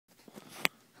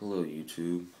Hello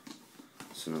YouTube,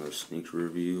 it's another sneaker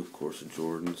review, of course, of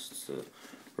Jordans. It's the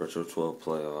Retro 12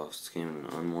 Playoffs. It came in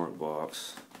an unmarked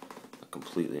box,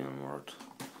 completely unmarked.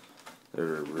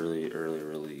 They're a really early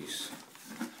release.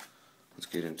 Let's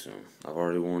get into them. I've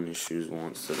already worn these shoes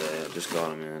once today. I just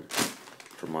got them in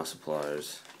from my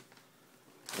suppliers,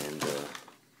 and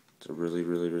they're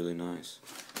really nice.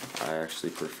 I actually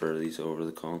prefer these over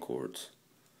the Concords.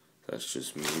 That's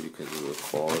just me because of the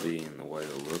quality and the way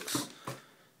it looks.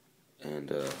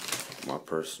 And my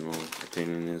personal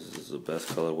opinion is this is the best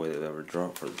colorway they've ever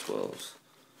dropped for the 12s.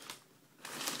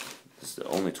 This is the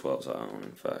only 12s I own,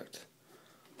 in fact.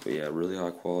 But yeah, really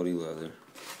high quality leather.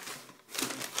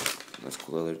 That's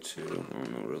leather too. I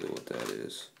don't know really what that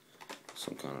is.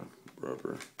 Some kind of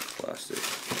rubber, plastic.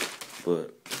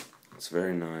 But it's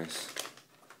very nice.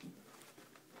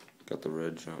 Got the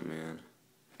red Jumpman.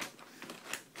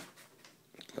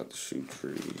 Got the shoe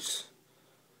trees.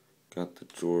 Got the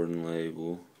Jordan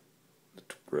label, the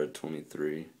red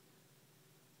 23.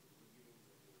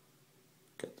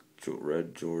 Got the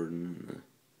red Jordan and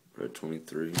the red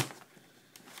 23.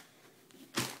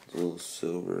 The little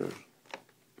silver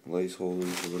lace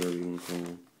holders, or whatever you want to call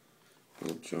them.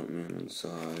 Little Jumpman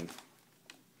inside.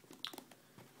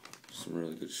 Some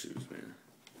really good shoes, man.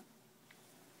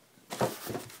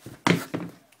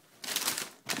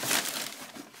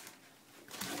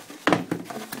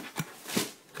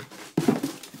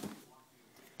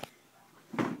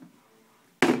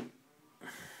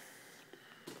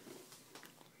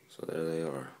 So there they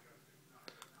are,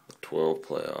 the 12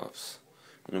 playoffs.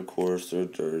 And of course they're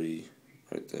dirty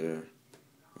right there.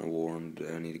 I wore them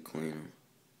today, I need to clean them.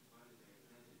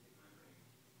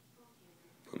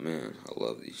 But man, I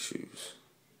love these shoes.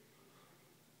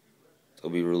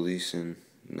 They'll be releasing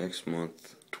next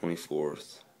month,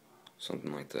 24th,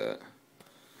 something like that.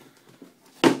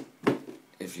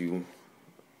 If you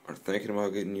are thinking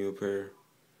about getting you a pair,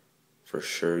 for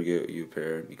sure get you a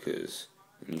pair, because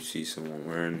when you see someone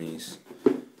wearing these,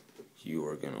 you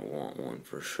are going to want one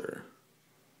for sure.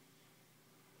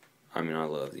 I mean, I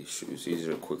love these shoes. These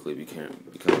are quickly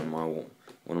becoming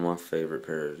one of my favorite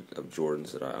pairs of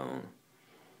Jordans that I own.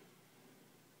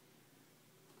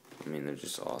 I mean, they're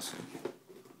just awesome.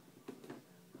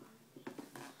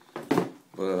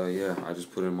 But yeah, I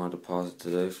just put in my deposit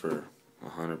today for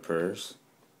 100 pairs.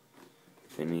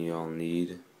 If any of y'all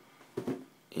need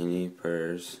any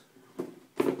pairs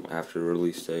after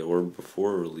release date or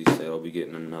before release date, I'll be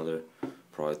getting another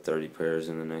probably 30 pairs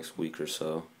in the next week or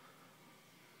so.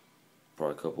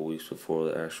 Probably a couple weeks before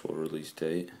the actual release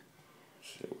date.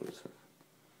 Shit, what is that?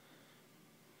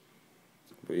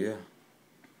 But yeah,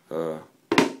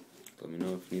 let me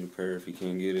know if you need a pair, if you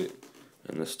can't get it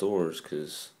in the stores,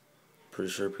 because I'm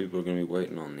pretty sure people are going to be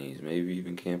waiting on these, maybe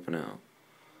even camping out.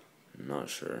 I'm not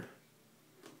sure.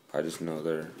 I just know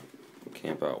they're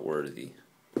camp out worthy.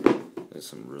 That's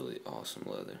some really awesome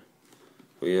leather.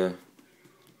 But yeah,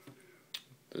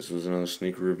 this was another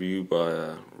sneaker review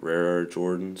by Rare Air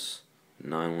Jordans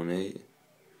 918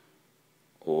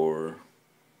 or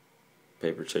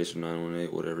Paper Chaser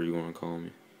 918, whatever you want to call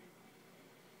me.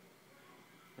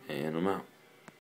 And I'm out.